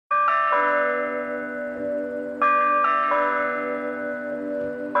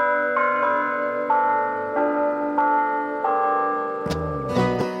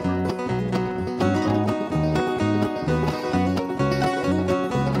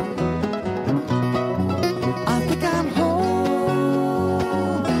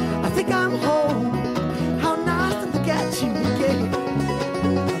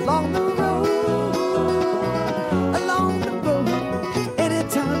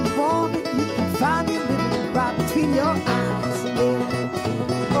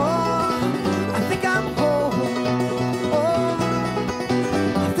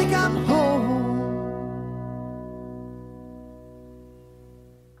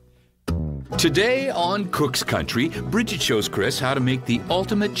Today on Cook's Country, Bridget shows Chris how to make the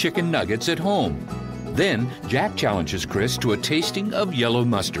ultimate chicken nuggets at home. Then, Jack challenges Chris to a tasting of yellow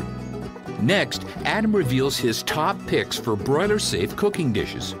mustard. Next, Adam reveals his top picks for broiler-safe cooking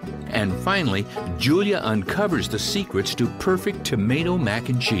dishes. And finally, Julia uncovers the secrets to perfect tomato mac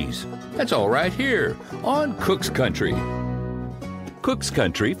and cheese. That's all right here on Cook's Country. Cook's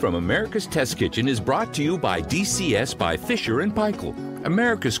Country from America's Test Kitchen is brought to you by DCS by Fisher & Paykel.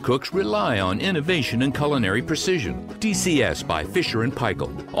 America's cooks rely on innovation and culinary precision. DCS by Fisher &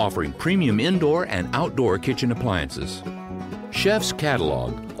 Paykel, offering premium indoor and outdoor kitchen appliances. Chef's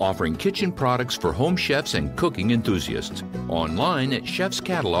Catalog, offering kitchen products for home chefs and cooking enthusiasts. Online at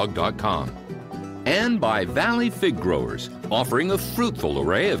chefscatalog.com. And by Valley Fig Growers, offering a fruitful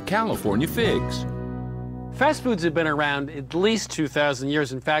array of California figs. Fast foods have been around at least 2,000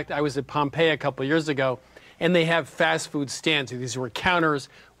 years. In fact, I was at Pompeii a couple of years ago, and they have fast food stands. These were counters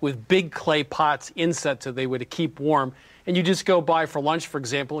with big clay pots inset so they would keep warm. And you just go by for lunch, for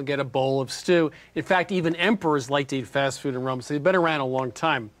example, and get a bowl of stew. In fact, even emperors like to eat fast food in Rome, so they've been around a long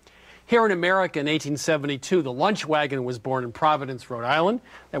time. Here in America in 1872, the lunch wagon was born in Providence, Rhode Island.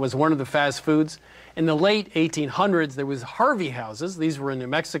 That was one of the fast foods. In the late 1800s, there was Harvey houses. These were in New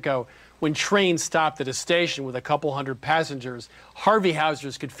Mexico. When trains stopped at a station with a couple hundred passengers, Harvey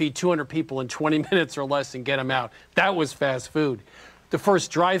houses could feed 200 people in 20 minutes or less and get them out. That was fast food. The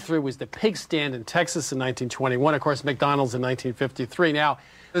first drive-through was the Pig Stand in Texas in 1921. Of course, McDonald's in 1953. Now,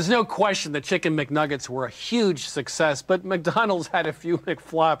 there's no question that Chicken McNuggets were a huge success, but McDonald's had a few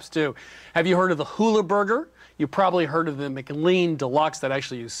McFlops, too. Have you heard of the Hula Burger? You probably heard of the McLean Deluxe that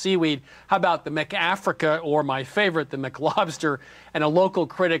actually used seaweed. How about the McAfrica, or my favorite, the McLobster? And a local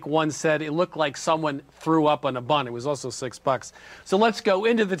critic once said it looked like someone threw up on a bun. It was also $6. So let's go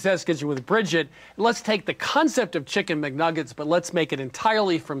into the test kitchen with Bridget. Let's take the concept of Chicken McNuggets, but let's make it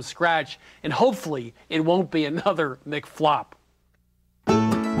entirely from scratch, and hopefully it won't be another McFlop.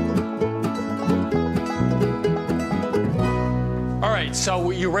 All right, so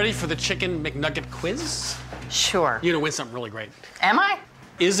you ready for the Chicken McNugget quiz? Sure. You're going to win something really great. Am I?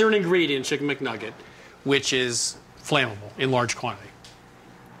 Is there an ingredient in Chicken McNugget which is flammable in large quantity?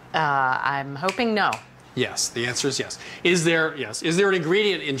 I'm hoping no. Yes, the answer is yes. Is there an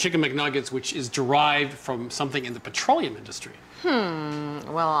ingredient in Chicken McNuggets which is derived from something in the petroleum industry?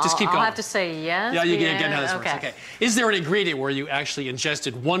 Well, Just keep I'll going. have to say yes. Yeah, you get how this works. Okay. Okay. Is there an ingredient where you actually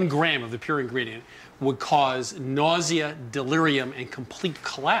ingested 1 gram of the pure ingredient would cause nausea, delirium, and complete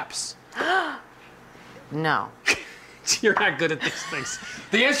collapse? No. You're not good at these things.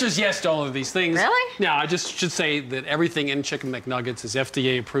 The answer is yes to all of these things. Really? Now, I just should say that everything in Chicken McNuggets is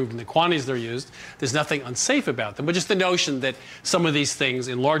FDA approved in the quantities they're used. There's nothing unsafe about them, but just the notion that some of these things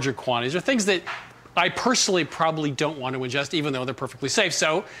in larger quantities are things that I personally probably don't want to ingest, even though they're perfectly safe.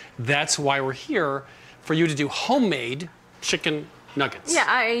 So that's why we're here, for you to do homemade chicken nuggets.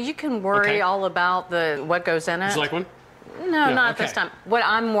 Yeah, you can worry all about what goes in it. Would you like one? No, not at this time. What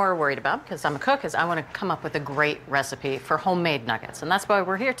I'm more worried about, because I'm a cook, is I want to come up with a great recipe for homemade nuggets. And that's why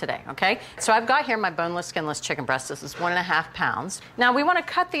we're here today, okay? So I've got here my boneless, skinless chicken breast. This is 1.5 pounds. Now, we want to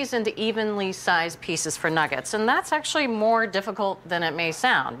cut these into evenly sized pieces for nuggets. And that's actually more difficult than it may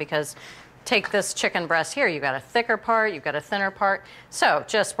sound, because take this chicken breast here. You've got a thicker part, you've got a thinner part. So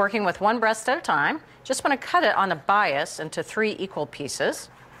just working with one breast at a time, just want to cut it on a bias into 3 equal pieces.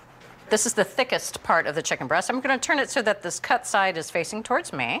 This is the thickest part of the chicken breast. I'm going to turn it so that this cut side is facing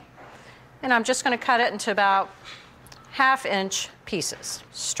towards me. And I'm just going to cut it into about 1/2-inch pieces,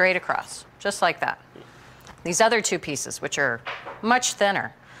 straight across, just like that. These other 2 pieces, which are much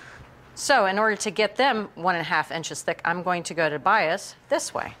thinner. So in order to get them 1.5 inches thick, I'm going to go to bias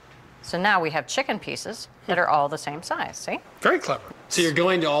this way. So now we have chicken pieces that are all the same size, see? Very clever. So you're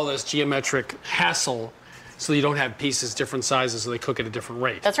going to all this geometric hassle so you don't have pieces different sizes so they cook at a different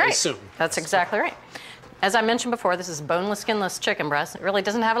rate. That's right. I assume. That's exactly right. As I mentioned before, this is boneless, skinless chicken breast. It really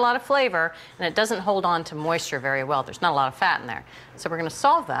doesn't have a lot of flavor, and it doesn't hold on to moisture very well. There's not a lot of fat in there. So we're going to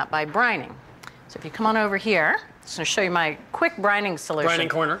solve that by brining. So if you come on over here, I'm just going to show you my quick brining solution.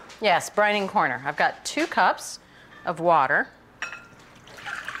 Brining corner? Yes, brining corner. I've got 2 cups of water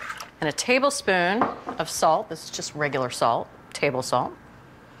and a tablespoon of salt. This is just regular salt, table salt.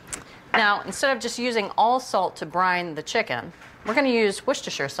 Now, instead of just using all salt to brine the chicken, we're going to use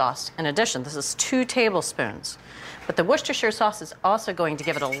Worcestershire sauce in addition. This is 2 tablespoons. But the Worcestershire sauce is also going to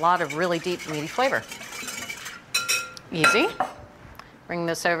give it a lot of really deep, meaty flavor. Easy. Bring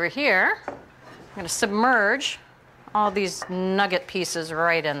this over here. I'm going to submerge all these nugget pieces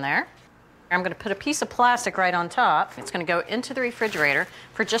right in there. I'm going to put a piece of plastic right on top. It's going to go into the refrigerator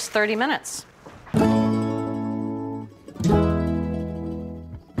for just 30 minutes.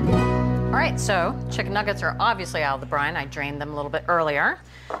 All right, so chicken nuggets are obviously out of the brine. I drained them a little bit earlier.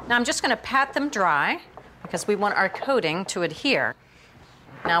 Now I'm just going to pat them dry because we want our coating to adhere.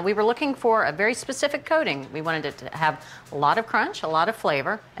 Now we were looking for a very specific coating. We wanted it to have a lot of crunch, a lot of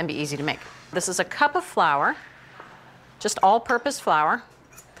flavor, and be easy to make. This is a cup of flour, just all-purpose flour.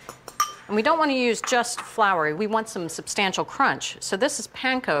 And we don't want to use just flour. We want some substantial crunch. So this is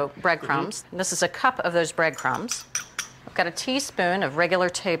panko breadcrumbs. This is a cup of those breadcrumbs. I've got a teaspoon of regular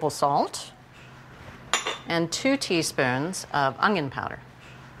table salt and 2 teaspoons of onion powder,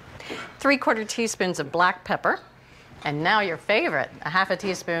 3/4 teaspoons of black pepper, and now your favorite, a 1/2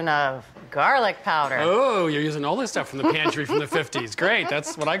 teaspoon of garlic powder. Oh, you're using all this stuff from the pantry from the 50s. Great,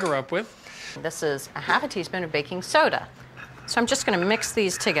 that's what I grew up with. This is a 1/2 teaspoon of baking soda. So I'm just going to mix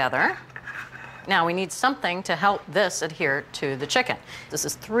these together. Now we need something to help this adhere to the chicken. This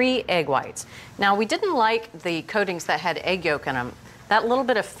is 3 egg whites. Now we didn't like the coatings that had egg yolk in them. That little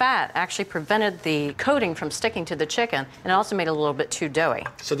bit of fat actually prevented the coating from sticking to the chicken, and it also made it a little bit too doughy.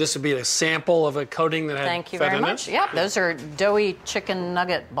 So this would be a sample of a coating that had Thank you fat very in much. it? Yep, those are doughy chicken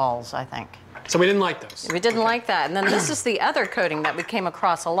nugget balls, I think. So we didn't like those? We didn't like that. And then this is the other coating that we came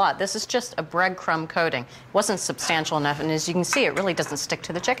across a lot. This is just a breadcrumb coating. It wasn't substantial enough, and as you can see, it really doesn't stick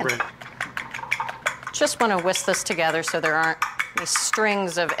to the chicken. Right. Just want to whisk this together so there aren't any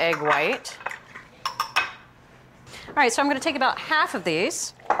strings of egg white. All right, so I'm going to take about half of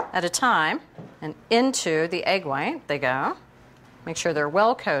these at a time, and into the egg white they go. Make sure they're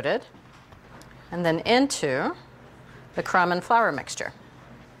well coated. And then into the crumb and flour mixture.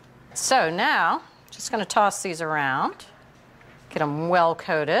 So now, just going to toss these around, get them well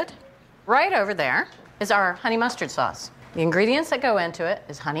coated. Right over there is our honey mustard sauce. The ingredients that go into it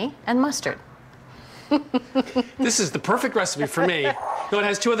is honey and mustard. This is the perfect recipe for me. No, it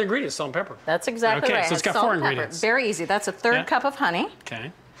has 2 other ingredients, salt and pepper. That's exactly right. Okay, so it's got Salt 4 and pepper. ingredients. Very easy. That's a 1/3 cup of honey.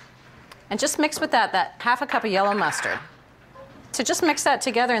 Okay. And just mix with that 1/2 cup of yellow mustard. So just mix that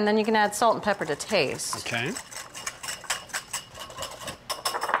together, and then you can add salt and pepper to taste. Okay.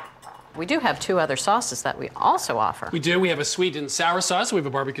 We do have 2 other sauces that we also offer. We do. We have a sweet and sour sauce. We have a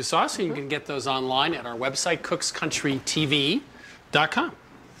barbecue sauce, and you can get those online at our website, cookscountrytv.com.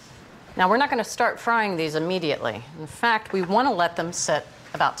 Now, we're not going to start frying these immediately. In fact, we want to let them sit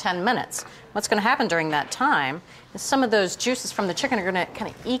about 10 minutes. What's going to happen during that time is some of those juices from the chicken are going to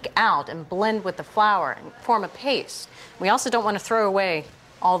kind of eke out and blend with the flour and form a paste. We also don't want to throw away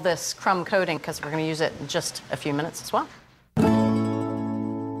all this crumb coating because we're going to use it in just a few minutes as well.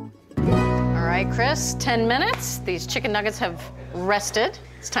 All right, Chris, 10 minutes. These chicken nuggets have rested.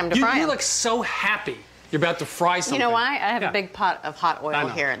 It's time to fry them. You look so happy. You're about to fry something. You know why? I have a big pot of hot oil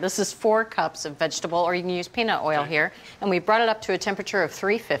here. This is 4 cups of vegetable, or you can use peanut oil here. And we brought it up to a temperature of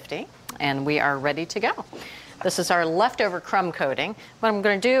 350, and we are ready to go. This is our leftover crumb coating. What I'm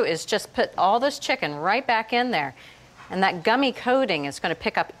going to do is just put all this chicken right back in there. And that gummy coating is going to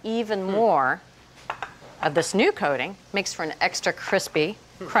pick up even more of this new coating. Makes for an extra crispy,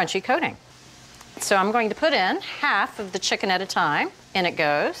 crunchy coating. So I'm going to put in 1/2 of the chicken at a time. In it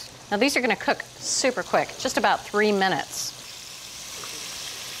goes. Now these are going to cook super quick, just about 3 minutes.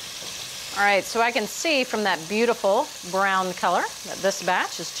 All right, so I can see from that beautiful brown color that this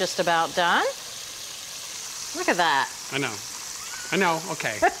batch is just about done. Look at that. I know.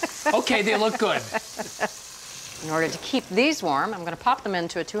 Okay. Okay, they look good. In order to keep these warm, I'm going to pop them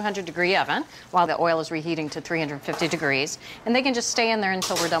into a 200-degree oven while the oil is reheating to 350 degrees, and they can just stay in there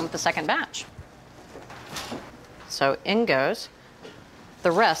until we're done with the second batch. So in goes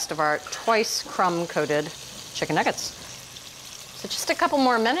the rest of our twice crumb-coated chicken nuggets. So just a couple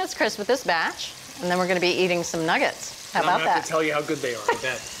more minutes, Chris, with this batch, and then we're going to be eating some nuggets. How about that? I'm going to have to tell you how good they are, I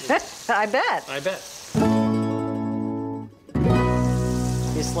bet. I bet. I bet.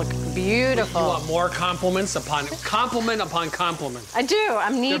 These look beautiful. You want more compliments upon compliment upon compliment. I do.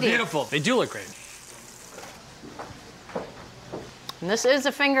 I'm needy. They're beautiful. They do look great. And this is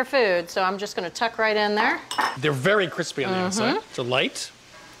a finger food, so I'm just going to tuck right in there. They're very crispy on the outside. So light.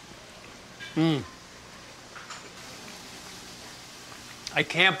 I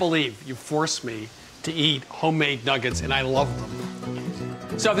can't believe you forced me to eat homemade nuggets, and I love them.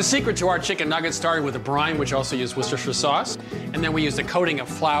 So the secret to our chicken nuggets started with a brine, which also used Worcestershire sauce. And then we used a coating of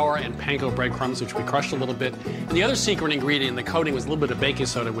flour and panko breadcrumbs, which we crushed a little bit. And the other secret ingredient in the coating was a little bit of baking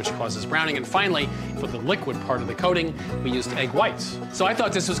soda, which causes browning. And finally, for the liquid part of the coating, we used egg whites. So I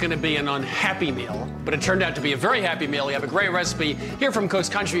thought this was going to be an unhappy meal, but it turned out to be a very happy meal. We have a great recipe here from Cook's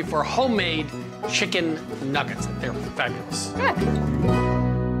Country for homemade chicken nuggets. They're fabulous. Good.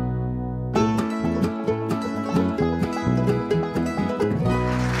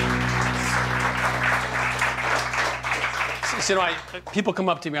 So, people come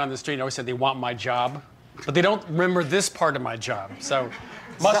up to me on the street and always say they want my job, but they don't remember this part of my job. So,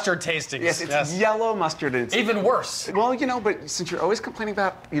 mustard tasting. Yes, it's yellow mustard. And it's even worse. Well, you know, but since you're always complaining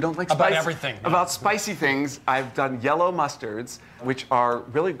about you don't like spicy, about everything, about spicy things, I've done yellow mustards, which are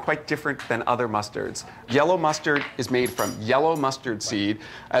really quite different than other mustards. Yellow mustard is made from yellow mustard seed,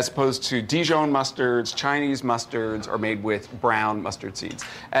 as opposed to Dijon mustards, Chinese mustards are made with brown mustard seeds.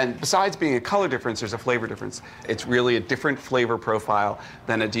 And besides being a color difference, there's a flavor difference. It's really a different flavor profile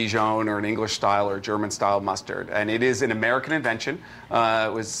than a Dijon or an English style or German style mustard. And it is an American invention.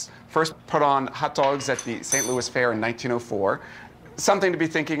 It was first put on hot dogs at the St. Louis Fair in 1904. Something to be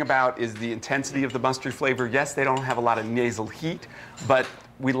thinking about is the intensity of the mustard flavor. Yes, they don't have a lot of nasal heat, but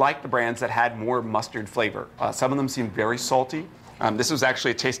we like the brands that had more mustard flavor. Some of them seem very salty. This was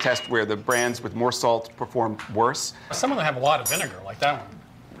actually a taste test where the brands with more salt performed worse. Some of them have a lot of vinegar, like that one.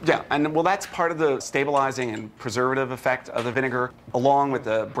 Yeah, and well, that's part of the stabilizing and preservative effect of the vinegar, along with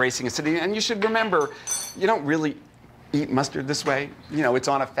the bracing acidity. And you should remember, you don't really eat mustard this way. You know, it's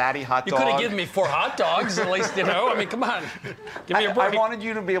on a fatty hot dog. You could have given me 4 hot dogs, at least, you know. I mean, come on. Give me a break. I wanted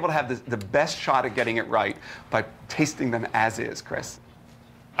you to be able to have the best shot at getting it right by tasting them as is, Chris.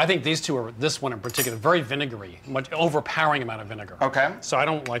 I think these two are, this one in particular, very vinegary, much overpowering amount of vinegar. Okay. So I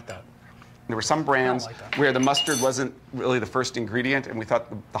don't like that. There were some brands where the mustard wasn't really the first ingredient, and we thought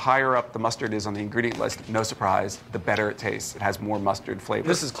the higher up the mustard is on the ingredient list, no surprise, the better it tastes. It has more mustard flavor.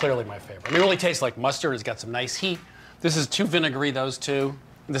 This is clearly my favorite. I mean, it really tastes like mustard. It's got some nice heat. This is too vinegary, those two.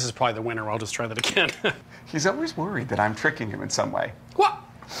 This is probably the winner. I'll just try that again. He's always worried that I'm tricking him in some way. What?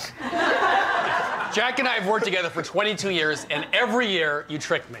 Jack and I have worked together for 22 years, and every year you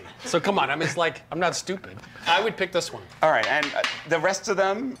trick me. So come on, I'm not stupid. I would pick this one. All right, and the rest of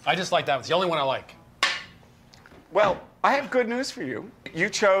them? I just like that one. It's the only one I like. Well, I have good news for you. You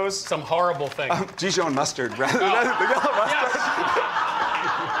chose some horrible thing. Dijon mustard rather than the yellow mustard.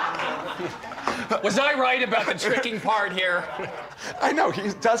 Yes. Was I right about the tricking part here? I know, he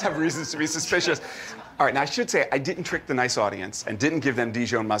does have reasons to be suspicious. All right, now I should say I didn't trick the nice audience and didn't give them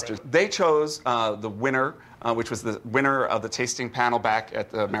Dijon mustard. They chose the winner, which was the winner of the tasting panel back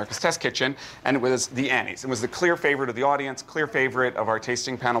at the America's Test Kitchen, and it was the Annie's. It was the clear favorite of the audience, clear favorite of our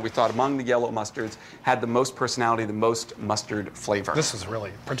tasting panel. We thought among the yellow mustards had the most personality, the most mustard flavor. This was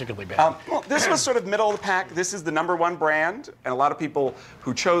really particularly bad. Well, this was sort of middle of the pack. This is the #1 brand, and a lot of people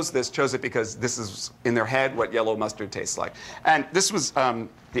who chose it because this is in their head what yellow mustard tastes like. And this was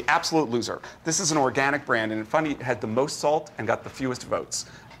the absolute loser. This is an organic brand, and it had the most salt and got the fewest votes.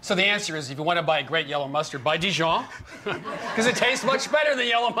 So the answer is, if you want to buy a great yellow mustard, buy Dijon, because it tastes much better than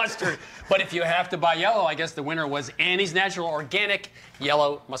yellow mustard. But if you have to buy yellow, I guess the winner was Annie's Natural Organic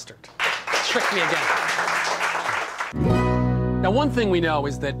Yellow Mustard. Trick me again. Now, one thing we know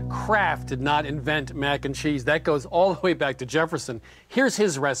is that Kraft did not invent mac and cheese. That goes all the way back to Jefferson. Here's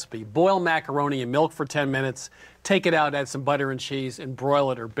his recipe. Boil macaroni in milk for 10 minutes, take it out, add some butter and cheese, and broil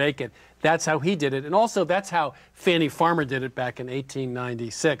it or bake it. That's how he did it. And also, that's how Fannie Farmer did it back in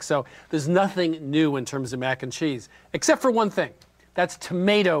 1896. So there's nothing new in terms of mac and cheese, except for one thing. That's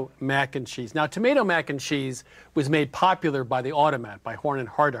tomato mac and cheese. Now, tomato mac and cheese was made popular by the Automat, by Horn and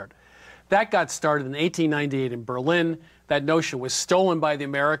Hardart. That got started in 1898 in Berlin. That notion was stolen by the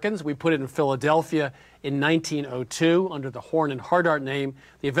Americans. We put it in Philadelphia in 1902 under the Horn and Hardart name.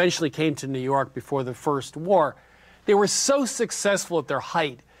 They eventually came to New York before the First War. They were so successful at their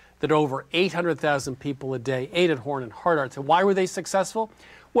height that over 800,000 people a day ate at Horn and Hardart. So why were they successful?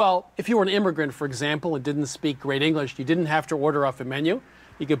 Well, if you were an immigrant, for example, and didn't speak great English, you didn't have to order off a menu.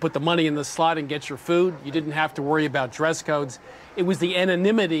 You could put the money in the slot and get your food. You didn't have to worry about dress codes. It was the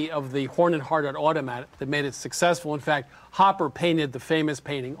anonymity of the Horn and Hardart Automat that made it successful. In fact, Hopper painted the famous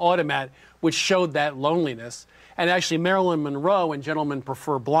painting Automat, which showed that loneliness. And actually, Marilyn Monroe in Gentlemen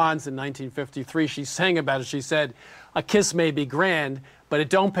Prefer Blondes in 1953, she sang about it. She said, "A kiss may be grand, but it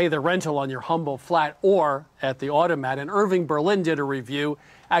don't pay the rental on your humble flat or at the Automat." And Irving Berlin did a review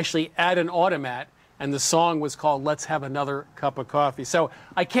actually at an Automat, and the song was called "Let's Have Another Cup of Coffee." So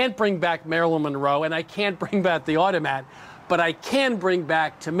I can't bring back Marilyn Monroe, and I can't bring back the Automat, but I can bring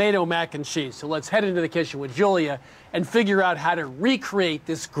back tomato mac and cheese. So let's head into the kitchen with Julia and figure out how to recreate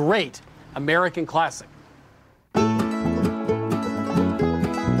this great American classic. You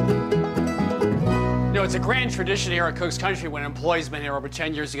know, it's a grand tradition here at Cook's Country when employees have been here over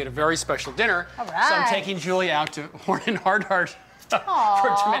 10 years to get a very special dinner. All right. So I'm taking Julia out to Horn and Hardart.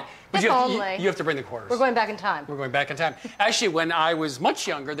 Aww, but if only. You have to bring the quarters. We're going back in time. We're going back in time. Actually, when I was much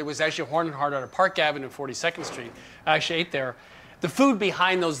younger, there was actually Horn and Hardart at Park Avenue and 42nd Street. I actually ate there. the food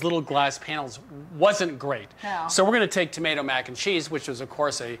behind those little glass panels wasn't great. No. So we're going to take tomato mac and cheese, which is, of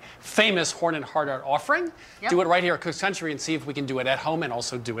course, a famous Horn and Hardart offering. Yep. Do it right here at Cook's Country and see if we can do it at home and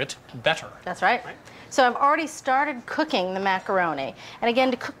also do it better. That's right. So I've already started cooking the macaroni. And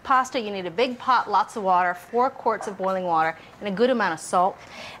again, to cook pasta, you need a big pot, lots of water, 4 quarts of boiling water, and a good amount of salt.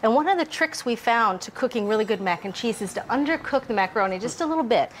 And one of the tricks we found to cooking really good mac and cheese is to undercook the macaroni just a little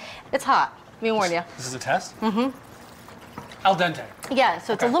bit. It's hot. Let me warn you. This is a test? Mm-hmm. Al dente. Yeah,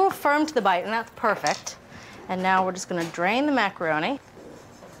 so it's a little firm to the bite, and that's perfect. And now we're just going to drain the macaroni.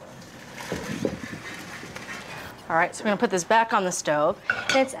 All right, so we're going to put this back on the stove.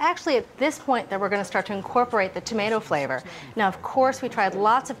 And it's actually at this point that we're going to start to incorporate the tomato flavor. Now, of course, we tried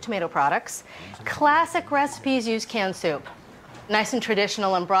lots of tomato products. Classic recipes use canned soup. Nice and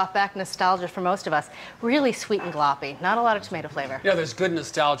traditional and brought back nostalgia for most of us. Really sweet and gloppy. Not a lot of tomato flavor. You know, there's good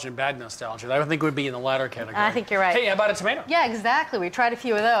nostalgia and bad nostalgia. I think it would be in the latter category. I think you're right. Hey, how about a tomato? Yeah, exactly. We tried a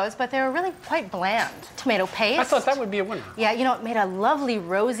few of those, but they were really quite bland. Tomato paste. I thought that would be a winner. Yeah, you know, it made a lovely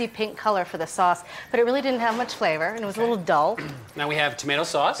rosy pink color for the sauce, but it really didn't have much flavor, and it was a little dull. Now we have tomato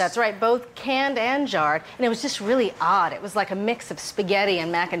sauce. That's right, both canned and jarred, and it was just really odd. It was like a mix of spaghetti and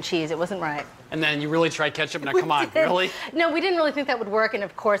mac and cheese. It wasn't right. And then you really tried ketchup? Now, come on, really? No, we didn't really think that would work, and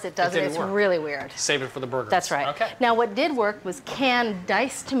of course it doesn't. It's really weird. Save it for the burgers. That's right. Okay. Now, what did work was canned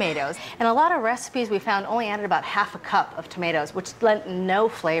diced tomatoes, and a lot of recipes we found only added about half a cup of tomatoes, which lent no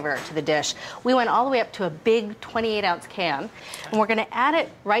flavor to the dish. We went all the way up to a big 28-ounce can, and we're going to add it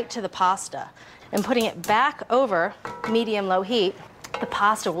right to the pasta. And putting it back over medium-low heat, the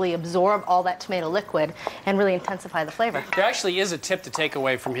pasta will really absorb all that tomato liquid and really intensify the flavor. There actually is a tip to take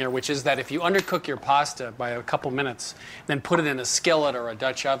away from here, which is that if you undercook your pasta by a couple minutes, then put it in a skillet or a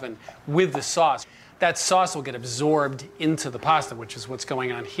Dutch oven with the sauce, that sauce will get absorbed into the pasta, which is what's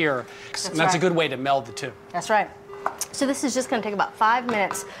going on here. That's a good way to meld the two. That's right. So this is just going to take about 5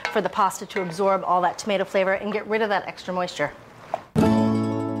 minutes for the pasta to absorb all that tomato flavor and get rid of that extra moisture.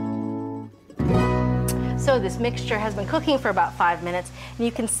 So this mixture has been cooking for about 5 minutes, and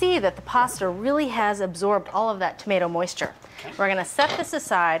you can see that the pasta really has absorbed all of that tomato moisture. Okay. We're going to set this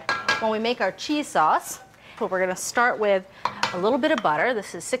aside when we make our cheese sauce. We're going to start with a little bit of butter.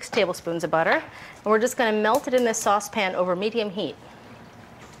 This is 6 tablespoons of butter, and we're just going to melt it in this saucepan over medium heat.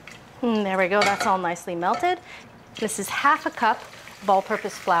 There we go, that's all nicely melted. This is half a cup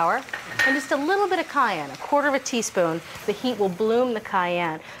all-purpose flour, and just a little bit of cayenne, 1/4 teaspoon. The heat will bloom the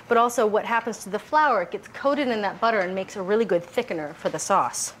cayenne, but also what happens to the flour, it gets coated in that butter and makes a really good thickener for the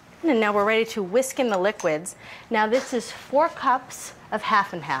sauce. And now we're ready to whisk in the liquids. Now this is 4 cups of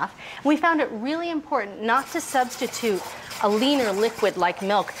half and half. We found it really important not to substitute a leaner liquid like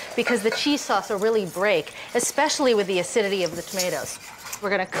milk because the cheese sauce will really break, especially with the acidity of the tomatoes. We're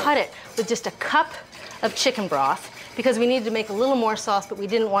going to cut it with just a cup of chicken broth, because we needed to make a little more sauce, but we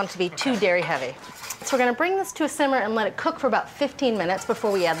didn't want it to be too dairy heavy. So we're going to bring this to a simmer and let it cook for about 15 minutes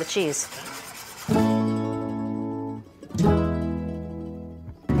before we add the cheese.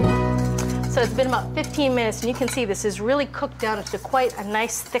 So it's been about 15 minutes, and you can see this is really cooked down into quite a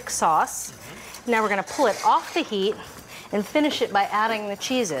nice thick sauce. Now we're going to pull it off the heat and finish it by adding the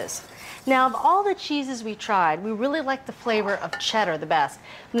cheeses. Now, of all the cheeses we tried, we really like the flavor of cheddar the best.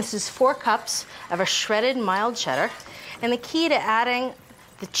 And this is 4 cups of a shredded mild cheddar. And the key to adding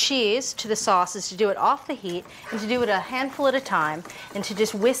the cheese to the sauce is to do it off the heat and to do it a handful at a time and to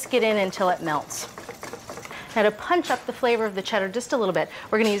just whisk it in until it melts. Now, to punch up the flavor of the cheddar just a little bit,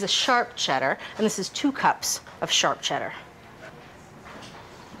 we're going to use a sharp cheddar, and this is 2 cups of sharp cheddar.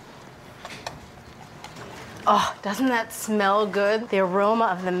 Oh, doesn't that smell good? The aroma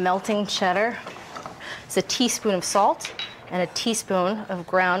of the melting cheddar. It's a teaspoon of salt and a teaspoon of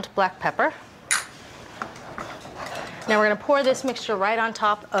ground black pepper. Now we're going to pour this mixture right on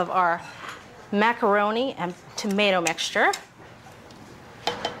top of our macaroni and tomato mixture.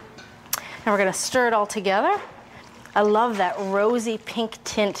 Now we're going to stir it all together. I love that rosy pink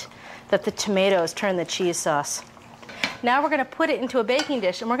tint that the tomatoes turn the cheese sauce. Now we're going to put it into a baking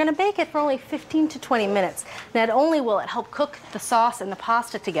dish, and we're going to bake it for only 15 to 20 minutes. Not only will it help cook the sauce and the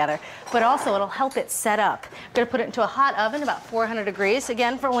pasta together, but also it'll help it set up. We're going to put it into a hot oven, about 400 degrees,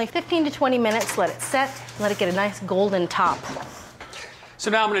 again for only 15 to 20 minutes. Let it set, and let it get a nice golden top. So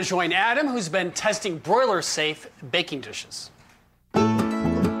now I'm going to join Adam, who's been testing broiler-safe baking dishes.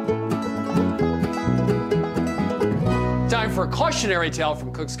 Time for a cautionary tale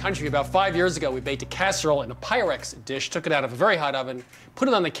from Cook's Country. About 5 years ago, we baked a casserole in a Pyrex dish, took it out of a very hot oven, put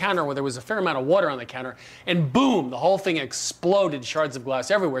it on the counter where there was a fair amount of water on the counter, and boom, the whole thing exploded, shards of glass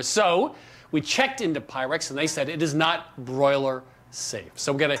everywhere. So we checked into Pyrex, and they said it is not broiler safe.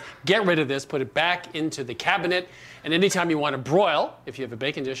 So we're going to get rid of this, put it back into the cabinet, and anytime you want to broil, if you have a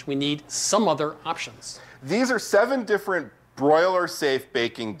baking dish, we need some other options. These are 7 different broiler-safe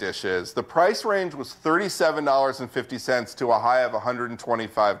baking dishes. The price range was $37.50 to a high of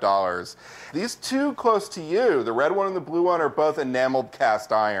 $125. These 2 close to you, the red one and the blue one, are both enameled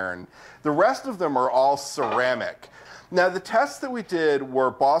cast iron. The rest of them are all ceramic. Now, the tests that we did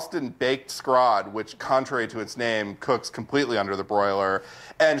were Boston baked scrod, which, contrary to its name, cooks completely under the broiler,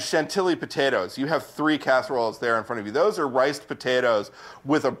 and Chantilly potatoes. You have 3 casseroles there in front of you. Those are riced potatoes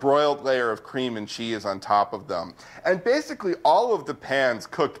with a broiled layer of cream and cheese on top of them. And basically, all of the pans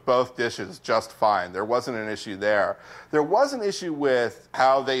cooked both dishes just fine. There wasn't an issue there. There was an issue with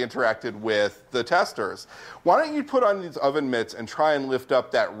how they interacted with the testers. Why don't you put on these oven mitts and try and lift up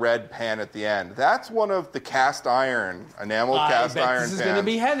that red pan at the end? That's one of the cast iron, enameled cast iron pans. This is going to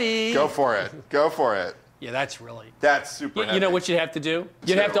be heavy. Go for it. Go for it. Yeah, that's really... That's super heavy. You know what you'd have to do?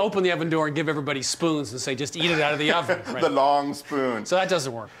 You'd have to open the oven door and give everybody spoons and say, just eat it out of the oven. Right? The long spoon. So that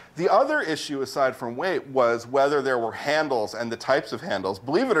doesn't work. The other issue, aside from weight, was whether there were handles and the types of handles.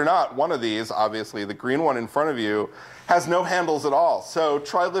 Believe it or not, one of these, obviously, the green one in front of you, has no handles at all. So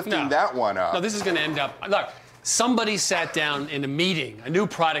try lifting that one up. No, this is going to end up... Look, somebody sat down in a meeting, a new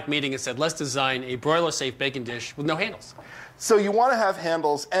product meeting, and said, let's design a broiler-safe baking dish with no handles. So you want to have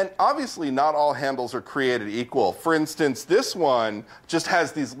handles, and obviously not all handles are created equal. For instance, this one just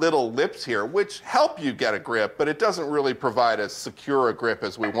has these little lips here, which help you get a grip, but it doesn't really provide as secure a grip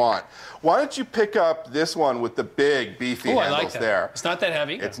as we want. Why don't you pick up this one with the big, beefy handles I like that. there? It's not that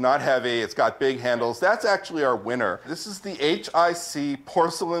heavy. It's not heavy. It's got big handles. That's actually our winner. This is the HIC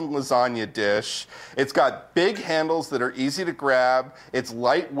porcelain lasagna dish. It's got big handles that are easy to grab. It's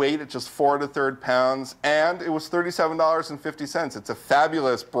lightweight at just 4 1/3 pounds, and it was $37.50. It's a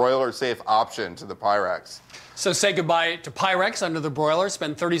fabulous broiler-safe option to the Pyrex. So say goodbye to Pyrex under the broiler.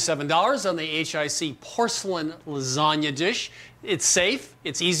 Spend $37 on the HIC porcelain lasagna dish. It's safe,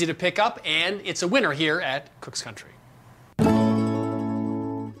 it's easy to pick up, and it's a winner here at Cook's Country.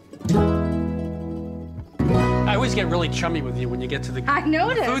 I always get really chummy with you when you get to the... I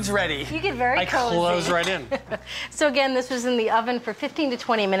noticed. The food's ready. You get very cozy. I close right in. So again, this was in the oven for 15 to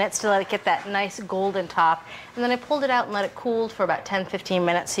 20 minutes to let it get that nice golden top. And then I pulled it out and let it cool for about 10, 15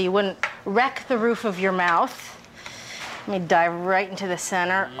 minutes so you wouldn't wreck the roof of your mouth. Let me dive right into the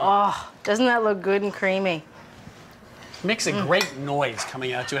center. Oh, doesn't that look good and creamy? It makes a great noise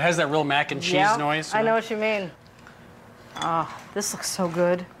coming out, too. It has that real mac and cheese noise. I know what you mean. Oh, this looks so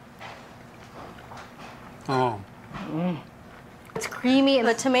good. Oh. It's creamy, and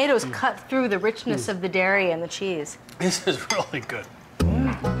the tomatoes cut through the richness of the dairy and the cheese. This is really good.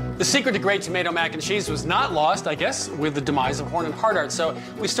 The secret to great tomato mac and cheese was not lost, I guess, with the demise of Horn and Hardart. So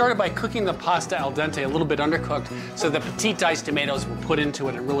we started by cooking the pasta al dente, a little bit undercooked, so the petite diced tomatoes were put into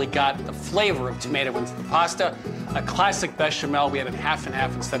it and really got the flavor of tomato into the pasta. A classic bechamel, we had it half and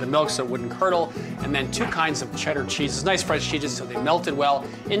half instead of milk so it wouldn't curdle, and then 2 kinds of cheddar cheeses, nice fresh cheeses so they melted well,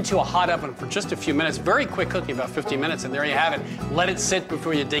 into a hot oven for just a few minutes. Very quick cooking, about 15 minutes, and there you have it. Let it sit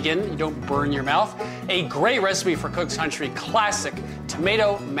before you dig in. You don't burn your mouth. A great recipe for Cook's Country, classic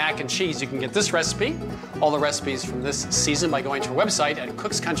tomato mac and cheese. You can get this recipe, all the recipes from this season, by going to our website at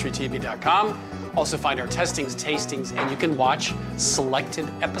cookscountrytv.com. Also find our testings, tastings, and you can watch selected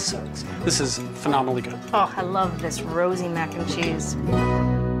episodes. This is phenomenally good. Oh, I love this rosy mac and cheese.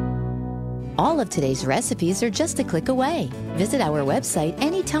 All of today's recipes are just a click away. Visit our website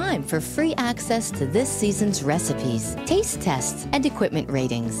anytime for free access to this season's recipes, taste tests, and equipment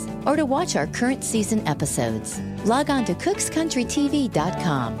ratings, or to watch our current season episodes. Log on to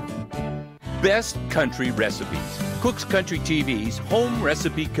cookscountrytv.com. Best Country Recipes. Cook's Country TV's home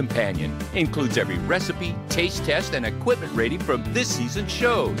recipe companion includes every recipe, taste test, and equipment rating from this season's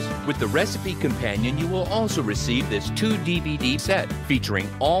shows. With the recipe companion, you will also receive this 2-DVD set featuring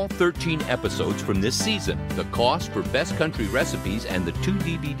all 13 episodes from this season. The cost for Best Country Recipes and the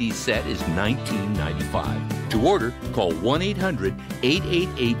 2-DVD set is $19.95. To order, call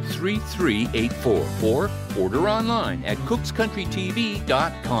 1-800-888-3384 or order online at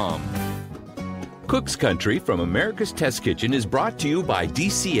cookscountrytv.com. Cook's Country from America's Test Kitchen is brought to you by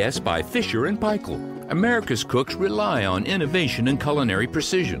DCS by Fisher & Paykel. America's cooks rely on innovation and culinary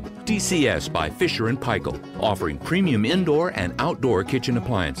precision. DCS by Fisher & Paykel, offering premium indoor and outdoor kitchen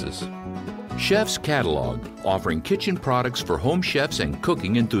appliances. Chef's Catalog, offering kitchen products for home chefs and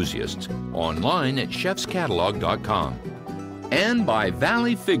cooking enthusiasts. Online at chefscatalog.com. And by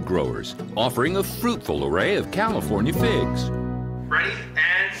Valley Fig Growers, offering a fruitful array of California figs. Ready and action.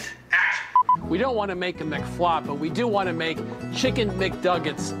 We don't want to make a McFlop, but we do want to make chicken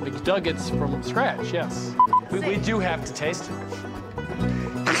McDuggets from scratch, yes. We do have to taste it.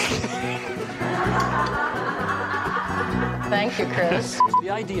 Thank you, Chris. The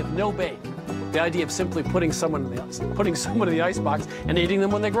idea of no bake. The idea of simply putting someone in the icebox and eating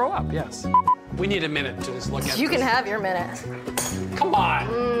them when they grow up, yes. We need a minute to just look at You this. can have your minute. Come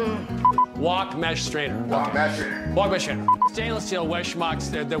on. Wok mesh strainer. Wok mesh strainer. Wok mesh strainer. Stainless steel wet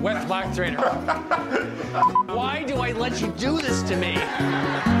schmuck, the wet schmuck strainer. Why do I let you do this to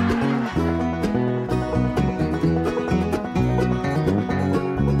me?